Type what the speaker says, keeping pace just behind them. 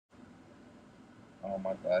All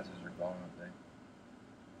my glasses are gone, I think.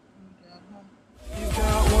 You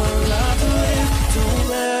got one life to live, don't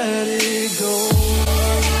let it go.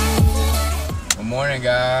 Good morning,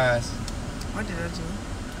 guys. What did I do?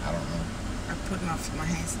 I don't know. I put my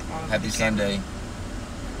hands all over Happy the Sunday.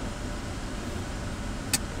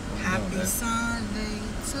 Happy Sunday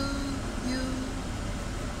to you.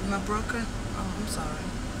 My broken, I'm sorry.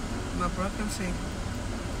 My broken finger.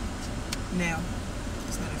 Nail.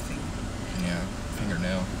 It's not a finger. Yeah,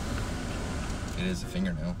 fingernail. It is a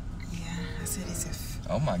fingernail. Yeah, I said it's a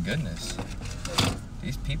Oh my goodness.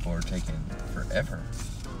 These people are taking forever.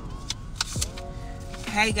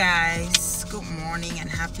 Hey guys, good morning and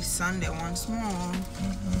happy Sunday once more.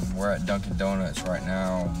 We're at Dunkin' Donuts right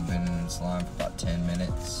now. We've been in this line for about 10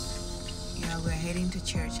 minutes. Yeah, we're heading to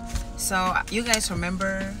church. So, you guys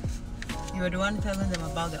remember, you were the one telling them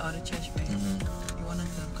about the other church, right? You wanted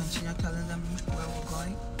to continue telling them where we're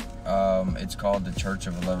going? It's called the Church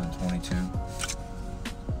of 1122.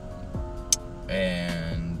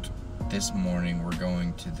 And this morning we're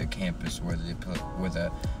going to the campus where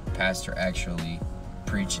the pastor actually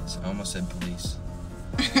preaches. I almost said police.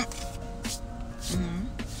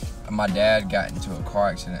 My dad got into a car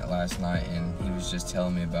accident last night, and he was just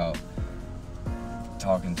telling me about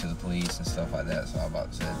talking to the police and stuff like that. So I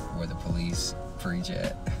about said where the police preach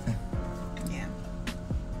at. Yeah.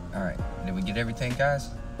 All right. Did we get everything, guys?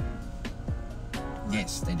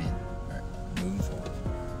 Yes, they did. All right. Moving forward.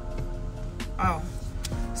 Oh,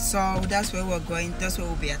 so that's where we're going. That's where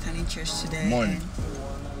we'll be attending church today. Morning.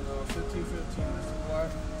 And 15.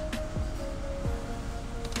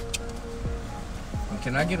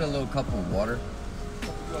 Can I get a little cup of water? You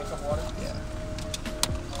want a cup of water? Yeah.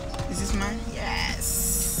 is this mine?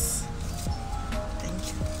 Yes. Thank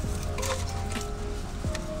you.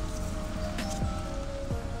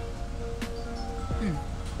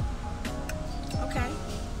 Okay.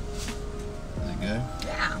 Is it good?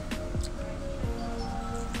 Yeah.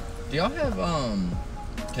 Do y'all have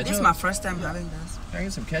ketchup? This is my first time having this. Can I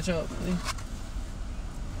get some ketchup, please?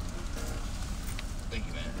 Thank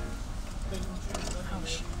you, man.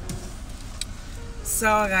 Ouch. So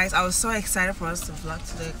guys, I was so excited for us to vlog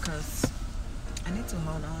today because I need to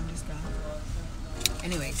hold on this guy.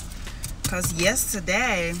 Anyways, because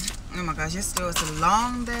yesterday, oh my gosh, yesterday was a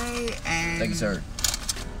long day and Thank you, sir.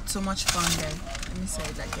 too much fun day. Let me say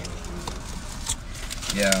it again.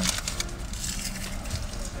 Yeah.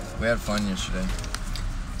 We had fun yesterday.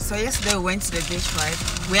 So yesterday we went to the beach, right?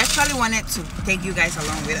 We actually wanted to take you guys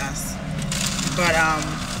along with us, but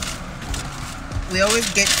we always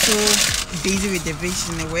get too busy with the beach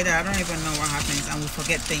in the way that I don't even know what happens and we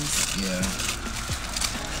forget things. Yeah.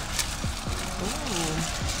 Ooh.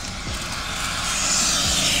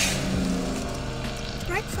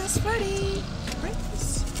 Breakfast ready.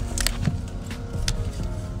 Breakfast.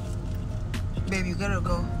 Babe, you gotta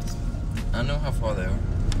go. I know how far they are.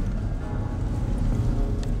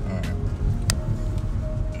 Alright.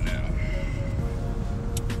 Now.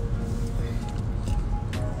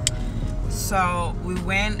 So we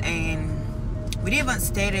went and we didn't even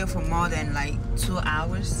stay there for more than like 2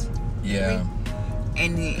 hours. Yeah.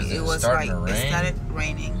 And it was like it started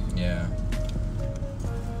raining. Yeah.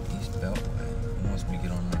 He's beltway. He wants me to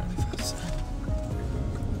get on really fast.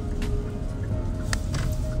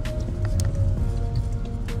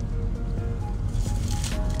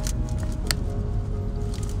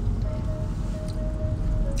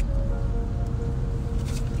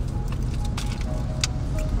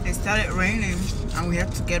 It started raining and we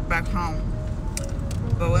had to get back home.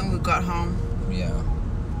 But when we got home, Yeah.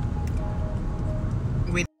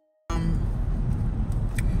 we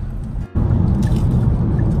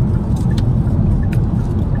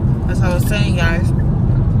as I was saying, guys,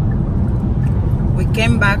 we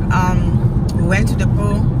came back. We went to the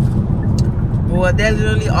pool. We were there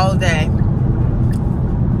literally all day.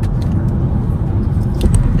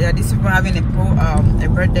 There are these people having a pool, a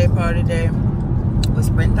birthday party there. We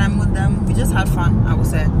spent time with them. We just had fun, I would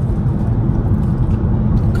say.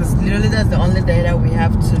 Because literally that's the only day that we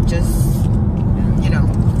have to just, you know,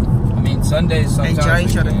 I mean, Sundays sometimes enjoy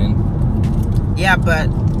each other. Yeah, but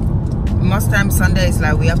most times Sunday is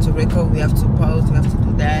like we have to record, we have to post, we have to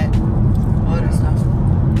do that, all that stuff.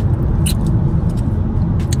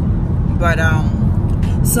 But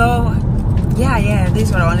so yeah, this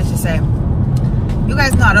is what I wanted to say. You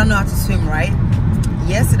guys know I don't know how to swim, right?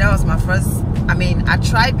 Yesterday was my first. I mean, I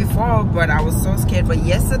tried before, but I was so scared. But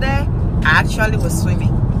yesterday, I actually was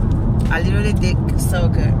swimming. I literally did so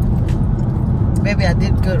good. Maybe I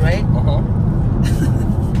did good, right?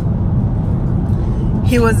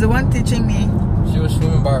 He was the one teaching me. She was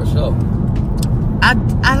swimming by herself.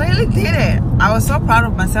 I really did it. I was so proud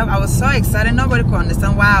of myself. I was so excited. Nobody could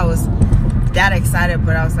understand why I was that excited,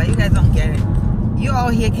 but I was like, you guys don't get it. You all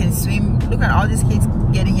here can swim. Look at all these kids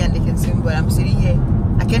getting here and they can swim, but I'm sitting here.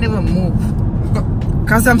 I can't even move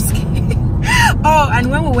because I'm scared. Oh, and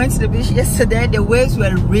when we went to the beach yesterday, the waves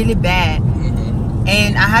were really bad.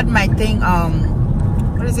 And I had my thing,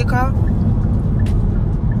 what is it called?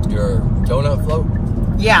 Your donut float?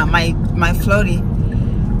 Yeah, my floaty.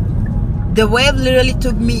 The wave literally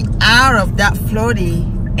took me out of that floaty,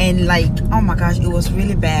 and like, oh my gosh, it was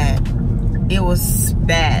really bad. It was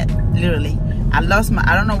bad, literally. I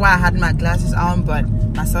don't know why I had my glasses on, but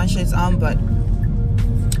my sunshades on, but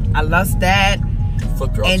I lost that.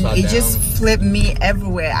 Flipped her And upside it down. just flipped me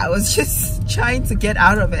everywhere. I was just trying to get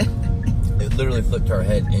out of it. It literally flipped our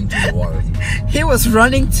head into the water. He was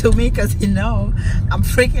running to me because he know I'm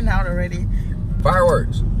freaking out already.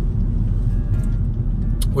 Fireworks.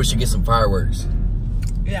 We should get some fireworks.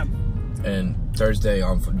 Yeah. And Thursday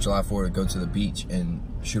on July 4th, go to the beach and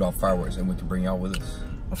shoot off fireworks, and we can bring y'all with us.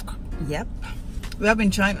 Of course. Yep. We have been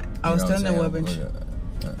trying. I was telling them we've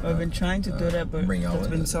been trying to do that, but it's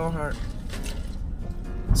been so hard.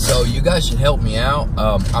 So you guys should help me out.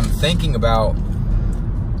 I'm thinking about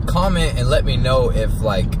comment and let me know if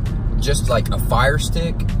like just like a fire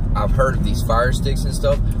stick. I've heard of these fire sticks and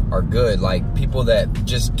stuff are good. Like people that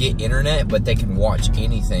just get internet, but they can watch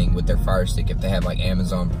anything with their fire stick if they have like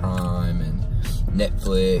Amazon Prime and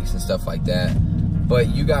Netflix and stuff like that. But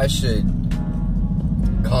you guys should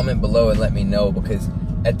comment below and let me know, because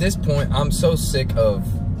at this point I'm so sick of.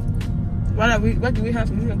 What do we have?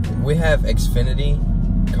 We have Xfinity,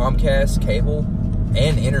 Comcast cable,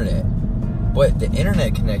 and internet, but the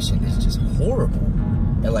internet connection is just horrible,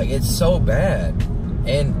 and like it's so bad,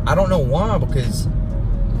 and I don't know why, because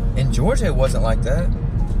in Georgia it wasn't like that.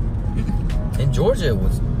 In Georgia it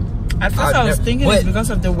was. At first I was thinking it's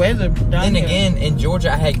because of the weather down And here. again, in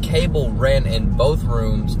Georgia I had cable ran in both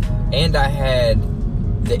rooms, and I had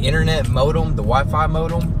the internet modem, the Wi-Fi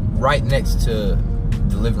modem, right next to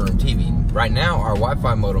the living room TV. Right now our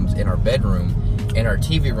Wi-Fi modem's in our bedroom, and our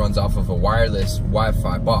TV runs off of a wireless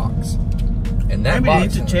Wi-Fi box. And that Maybe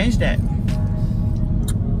box, they need to change that.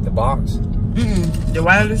 the box. The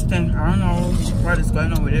wireless thing. I don't know what is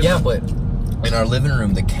going on with it. Yeah, but in our living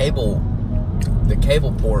room, the cable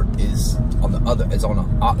port is on the other. It's on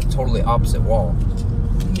a totally opposite wall.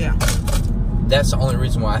 Yeah. That's the only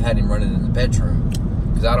reason why I had him running in the bedroom,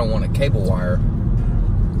 because I don't want a cable wire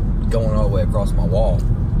going all the way across my wall.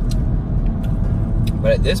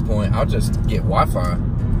 But at this point, I'll just get Wi-Fi.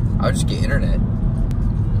 I'll just get internet.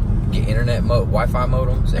 Get internet Wi-Fi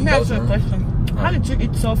modems in Let me both ask you a rooms. question. How did you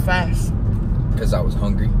eat so fast? Because I was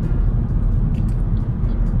hungry.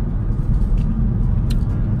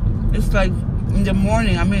 It's like in the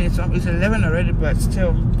morning. I mean, it's 11 already, but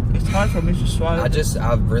still, it's hard for me to swallow.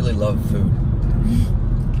 I really love food.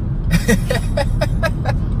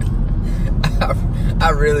 I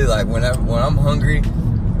really like when I'm hungry.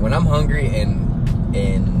 When I'm hungry and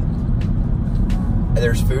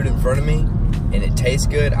there's food in front of me and it tastes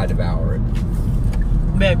good, I devour it.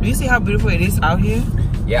 Babe, do you see how beautiful it is out here?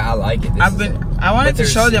 Yeah, I like it. I wanted to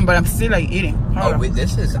show them, but I'm still like eating. Hold on. Wait,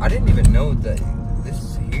 I didn't even know that this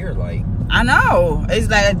is here. Like, I know. It's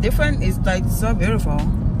like it's like so beautiful.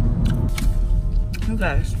 You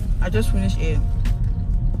guys, I just finished eating.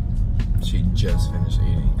 she just finished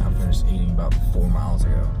eating. I finished eating about 4 miles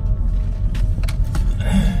ago.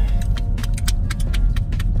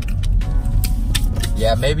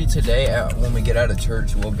 Yeah, maybe today when we get out of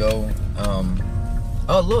church, we'll go.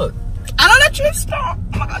 Oh, look. Another trip stop.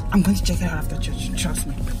 Oh my God. I'm going to check it out after church. Trust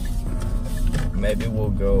me. Maybe we'll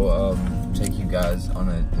go take you guys on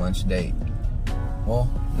a lunch date. Well,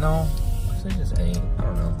 no. I just ate. I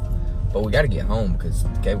don't know. But we got to get home because the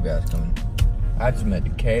cable guy's coming. I just met the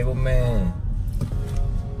cable man.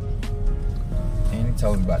 And he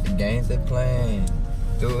told me about the games they playing.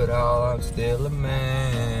 Through it all, I'm still a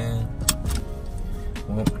man.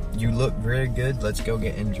 Well, you look very good. Let's go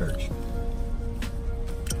get in church.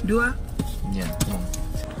 Do I? Yeah, come on.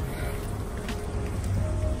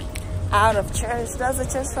 Out of church. That's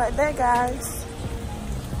a church right there, guys.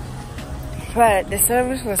 But the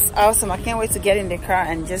service was awesome. I can't wait to get in the car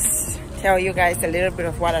and just tell you guys a little bit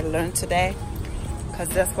of what I learned today, because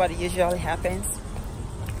that's what usually happens.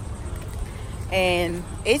 And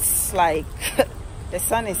it's like the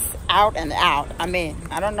sun is out and out. I mean,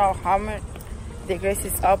 I don't know how much degrees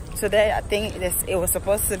is up today. I think it was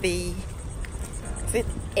supposed to be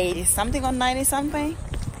 80 something or 90 something.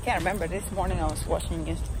 I can't remember. This morning I was watching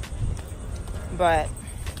it. But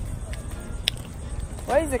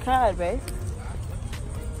where is the car at, babe?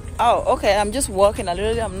 Oh, okay. I'm just walking.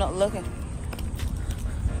 I'm not looking.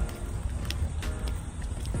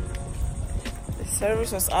 The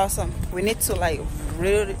service was awesome. We need to like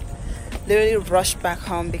really rush back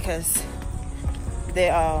home because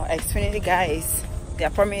the Xfinity guys, their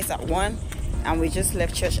appointment is at 1, and we just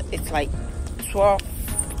left church. It's like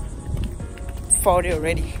 12:40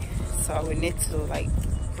 already, so we need to like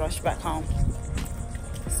rush back home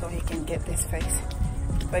so he can get this fixed.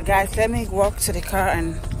 But guys, let me walk to the car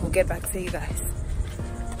and we'll get back to you guys.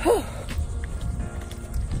 Whew.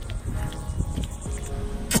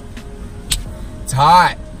 It's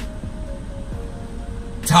hot.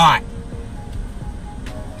 It's hot.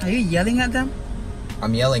 Are you yelling at them?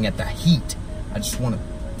 I'm yelling at the heat. I just want to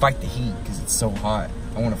fight the heat because it's so hot.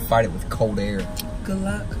 I want to fight it with cold air. Good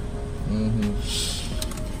luck.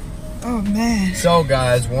 Mm-hmm. Oh man. So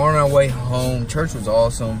guys, we're on our way home. Church was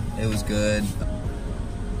awesome. It was good.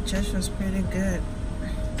 Church was pretty good.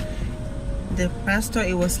 The pastor,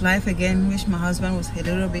 it was live again, which my husband was a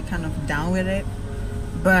little bit kind of down with it.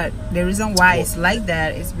 But the reason why it's like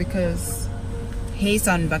that is because he's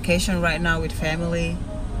on vacation right now with family,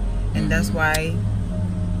 and that's why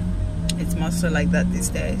it's mostly like that these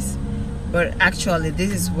days. But actually, this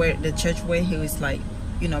is where the church where he was like,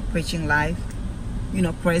 you know, preaching live, you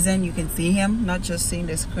know, present. You can see him, not just seeing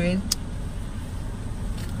the screen.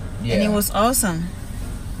 Yeah. And it was awesome.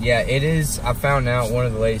 Yeah, it is. I found out, one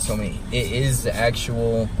of the ladies told me it is the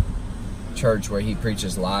actual church where he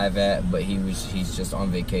preaches live at, but he's just on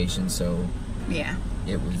vacation, so yeah,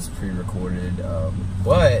 it was pre-recorded.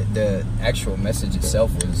 But the actual message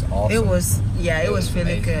itself was awesome. it was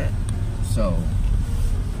really amazing. good. So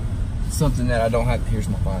something that I don't have. Here's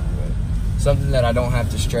my Bible. Something that I don't have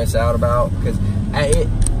to stress out about, because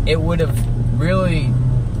it would have really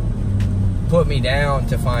put me down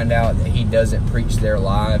to find out that he doesn't preach there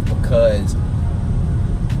live, because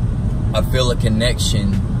I feel a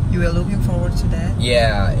connection. You were looking forward to that?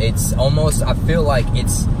 Yeah, it's almost, I feel like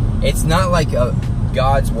it's not like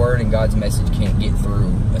God's word and God's message can't get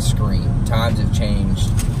through a screen. Times have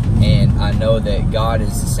changed, and I know that God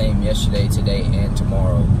is the same yesterday, today, and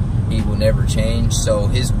tomorrow. He will never change, so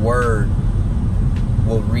his word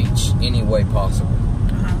will reach any way possible.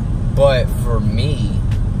 But for me,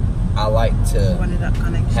 I like to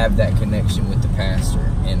have that connection with the pastor,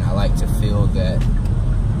 and I like to feel that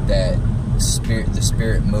the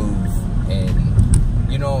spirit move, and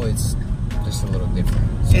you know, it's just a little different.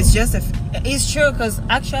 So. It's true, because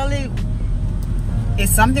actually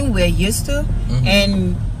it's something we're used to,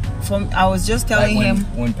 and I was just telling like him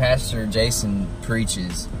when Pastor Jason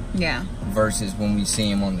preaches, yeah, versus when we see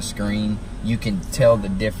him on the screen, you can tell the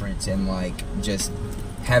difference in like just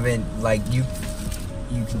having like you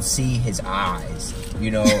can see his eyes,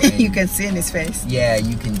 you know. And you can see in his face. Yeah,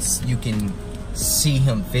 you can see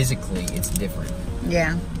him physically. It's different.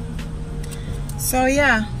 Yeah. So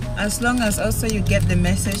yeah, as long as also you get the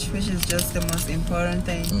message, which is just the most important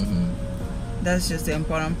thing. That's just the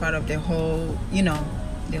important part of the whole, you know,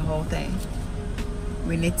 the whole thing.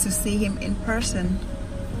 We need to see him in person.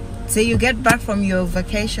 So you get back from your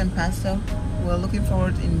vacation, Pastor. We're looking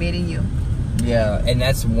forward in meeting you. Yeah, and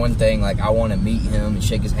that's one thing. Like, I want to meet him and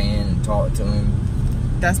shake his hand and talk to him.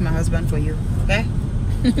 That's my husband for you, okay?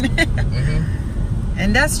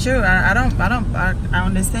 And that's true. I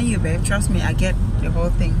understand you, babe. Trust me, I get the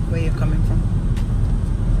whole thing where you're coming from.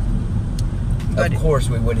 But of course,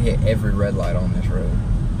 we would hit every red light on this road.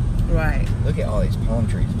 Right. Look at all these palm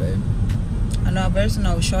trees, babe. I know. Very soon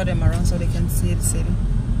I will show them around so they can see the city,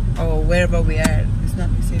 or wherever we are. It's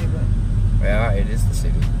not the city, but yeah, it is the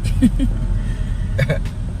city.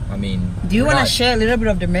 I mean, do you want to share a little bit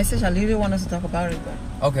of the message? I really want us to talk about it,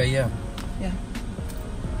 but okay, yeah.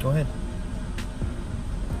 Go ahead.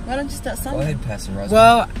 Why don't you start something? Go ahead, Pastor Rosemary.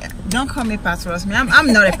 Well, don't call me Pastor Rosemary.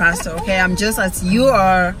 I'm not a pastor, okay? I'm just as you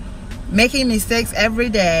are, making mistakes every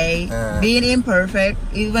day, being imperfect,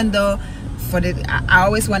 even though I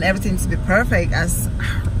always want everything to be perfect as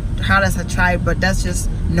hard as I try, but that's just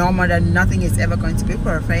normal, that nothing is ever going to be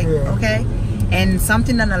perfect, okay? And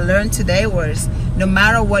something that I learned today was, no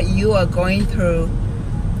matter what you are going through,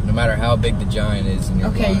 no matter how big the giant is in your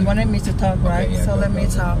life. You wanted me to talk, right? Okay, yeah, so let me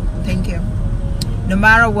talk. Go. Thank you. No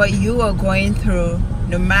matter what you are going through,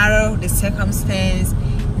 no matter the circumstance,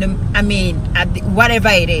 whatever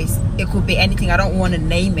it is, it could be anything. I don't want to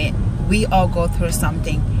name it. We all go through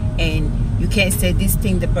something, and you can't say this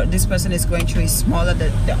thing this person is going through is smaller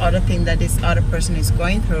than the other thing that this other person is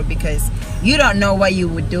going through, because you don't know what you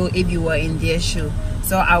would do if you were in their shoe.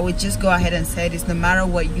 So I would just go ahead and say this: no matter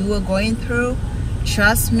what you are going through,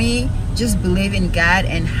 trust me, just believe in God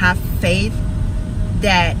and have faith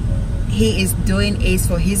that he is doing is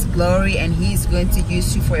for his glory, and he is going to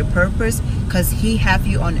use you for a purpose, because he have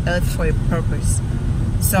you on earth for a purpose.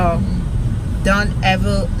 So don't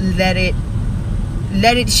ever let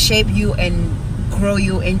it shape you and grow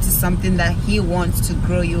you into something that he wants to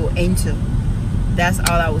grow you into. That's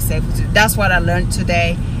all I would say. That's what I learned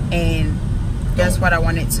today, and that's what I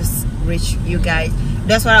wanted to reach you guys.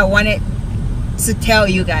 That's what I wanted to tell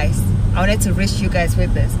you guys. I wanted to reach you guys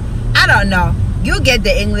with this. I don't know, you get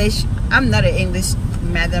the English. I'm not an English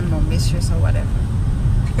madam or mistress or whatever.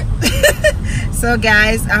 So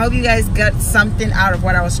guys, I hope you guys got something out of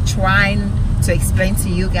what I was trying to explain to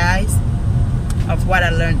you guys, of what I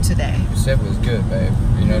learned today. You said it was good, babe.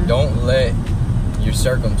 You know, don't let your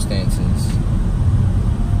circumstances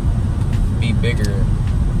be bigger.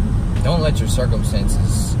 Don't let your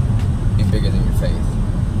circumstances be bigger than your faith.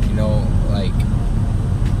 You know, like,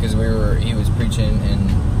 because he was preaching in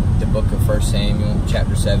the book of 1 Samuel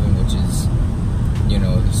chapter 7, which is, you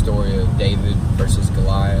know, the story of David versus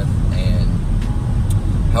Goliath, and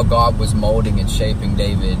how God was molding and shaping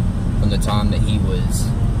David from the time that he was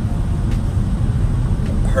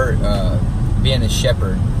being a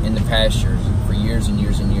shepherd in the pastures for years and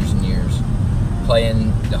years and years and years,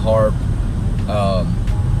 playing the harp,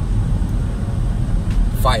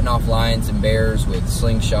 fighting off lions and bears with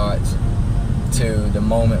slingshots, to the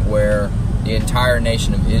moment where the entire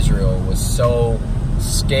nation of Israel was so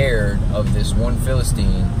scared of this one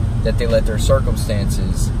Philistine that they let their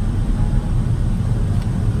circumstance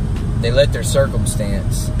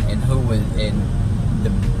and who was in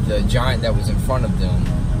the giant that was in front of them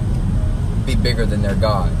be bigger than their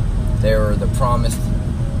God. They were the promised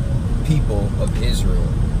people of Israel,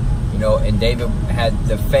 you know, and David had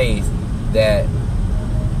the faith that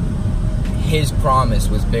his promise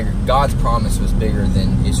was bigger, God's promise was bigger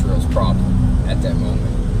than Israel's problem at that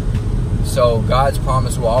moment. So God's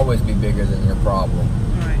promise will always be bigger than your problem.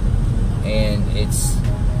 Right. And it's,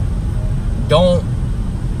 don't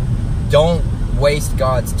waste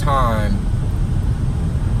God's time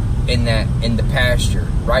in the pasture.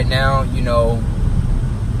 Right now, you know,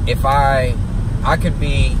 if God could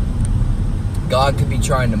be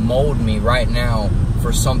trying to mold me right now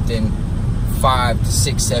for something 5 to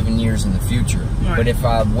 6, 7 years in the future. Right. But if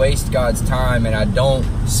I waste God's time and I don't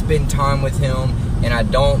spend time with Him and I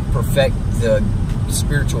don't perfect the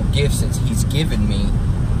spiritual gifts that He's given me,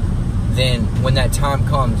 then when that time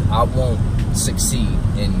comes, I won't succeed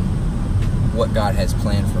in what God has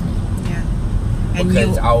planned for me. Yeah. And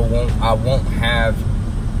because I won't have,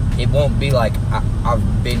 it won't be like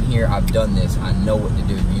I've been here, I've done this, I know what to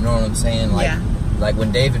do. You know what I'm saying? Like, yeah. Like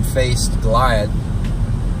when David faced Goliath,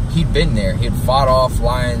 he'd been there. He had fought off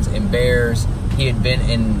lions and bears. He had been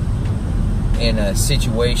in a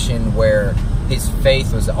situation where his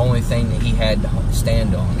faith was the only thing that he had to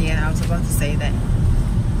stand on. Yeah, I was about to say that.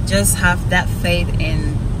 Just have that faith,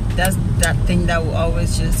 and that's that thing that will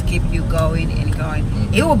always just keep you going and going.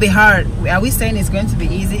 Mm-hmm. It will be hard. Are we saying it's going to be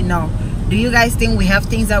easy? No. Do you guys think we have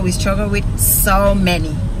things that we struggle with? So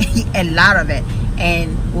many. A lot of it.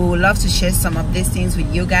 And we would love to share some of these things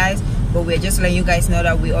with you guys, but we're just letting you guys know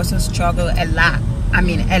that we also struggle a lot. I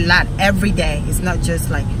mean, a lot every day. It's not just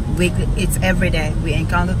like weekly, it's every day. We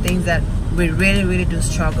encounter things that we really, really do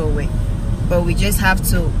struggle with. But we just have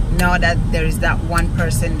to know that there is that one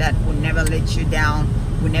person that will never let you down,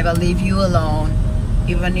 will never leave you alone,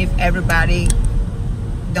 even if everybody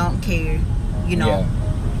don't care, you know. Yeah.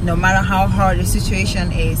 No matter how hard the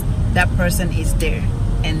situation is, that person is there.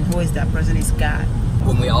 And who is that person? Is God.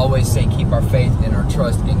 When we always say keep our faith and our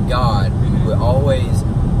trust in God, we always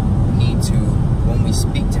need to, when we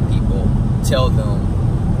speak to people, tell them,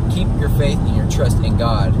 keep your faith and your trust in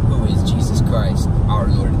God, who is Jesus Christ, our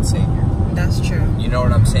Lord and Savior. That's true. You know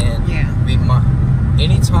what I'm saying? Yeah.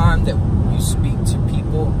 Anytime that you speak to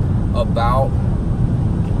people about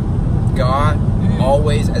God,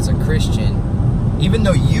 always as a Christian, even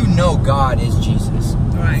though you know God is Jesus,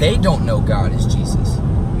 right, they don't know God is Jesus.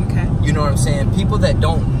 Okay. You know what I'm saying? People that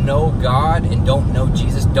don't know God and don't know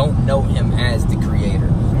Jesus don't know Him as the Creator.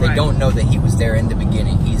 They Right. don't know that He was there in the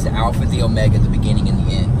beginning. He's the Alpha, the Omega, the beginning and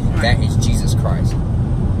the end. Right. That is Jesus Christ.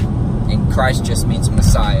 And Christ just means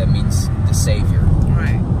Messiah, means the Savior.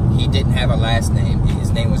 Right. He didn't have a last name.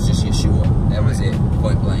 His name was just Yeshua. That was it,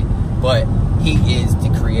 point blank. But He is the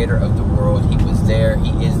Creator of the world. He was there.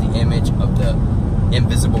 He is the image of the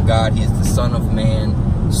invisible God. He is the Son of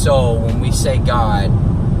Man. So when we say God,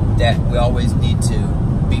 that we always need to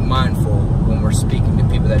be mindful when we're speaking to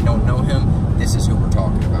people that don't know Him. This is who we're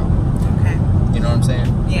talking about. Okay. You know what I'm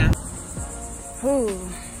saying? Yeah. Whew.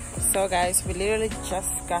 So guys, we literally just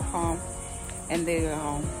got home, and the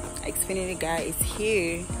Xfinity guy is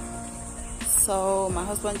here So my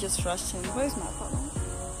husband just rushed in. Where's my apartment?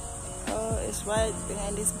 Oh, it's right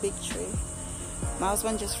behind this big tree. My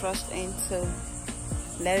husband just rushed in to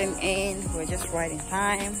let him in. We're just right in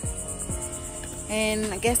time.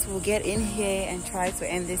 And I guess we'll get in here and try to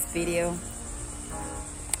end this video.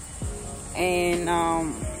 And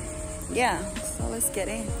yeah, so let's get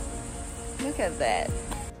in. Look at that.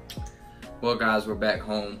 Well guys, we're back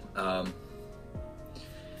home.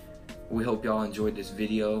 We hope y'all enjoyed this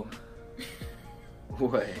video.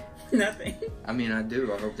 What? Nothing. I mean, I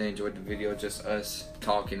do. I hope they enjoyed the video. Just us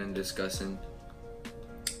talking and discussing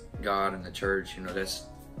God and the church. You know, that's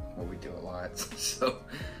what we do a lot. So,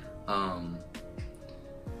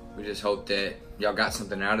 we just hope that y'all got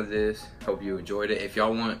something out of this. Hope you enjoyed it. If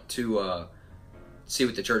y'all want to see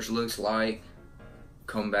what the church looks like,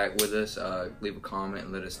 come back with us. Leave a comment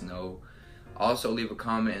and let us know. Also, leave a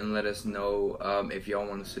comment and let us know if y'all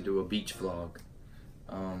want us to do a beach vlog.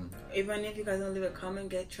 Even if you guys don't leave a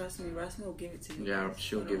comment, trust me, Rasmus will give it to you. Yeah, guys,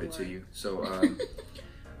 she'll so give don't it to worry. you. So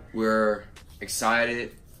we're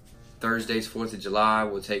excited. Thursday's 4th of July.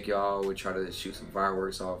 We'll take y'all. We'll try to shoot some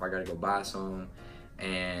fireworks off. I gotta go buy some,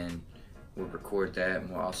 and we'll record that. And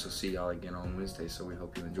we'll also see y'all again on Wednesday. So we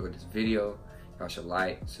hope you enjoyed this video. Y'all should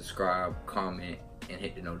like, subscribe, comment, and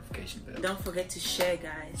hit the notification bell. Don't forget to share,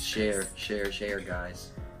 guys. Share,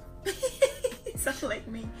 guys. Sound like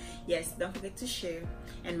me. Yes, don't forget to share.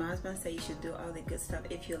 And my husband said you should do all the good stuff.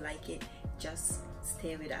 If you like it, just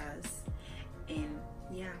stay with us. And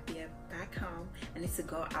yeah, we are back home. I need to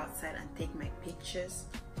go outside and take my pictures.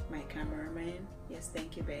 My cameraman. Yes,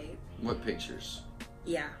 thank you, babe. What pictures?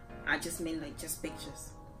 Yeah, I just mean like just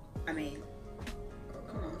pictures. I mean,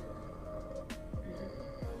 come on.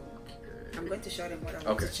 I'm going to show them what I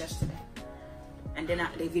want to church today. And then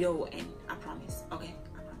the video will end. I promise. Okay,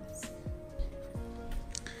 I promise.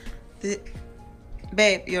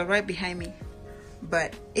 Babe, you're right behind me.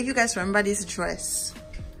 But if you guys remember this dress,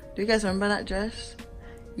 do you guys remember that dress?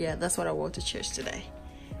 Yeah, that's what I wore to church today.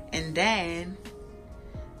 And then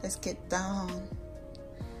let's get down.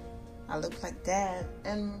 I look like that.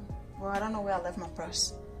 And well, I don't know where I left my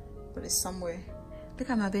purse, but it's somewhere. Look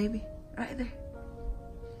at my baby right there.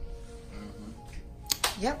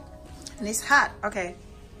 Yep, and it's hot. Okay.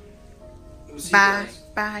 Bye.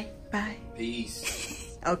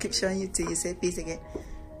 Peace. I'll keep showing you till you say peace again.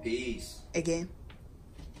 Peace. Again.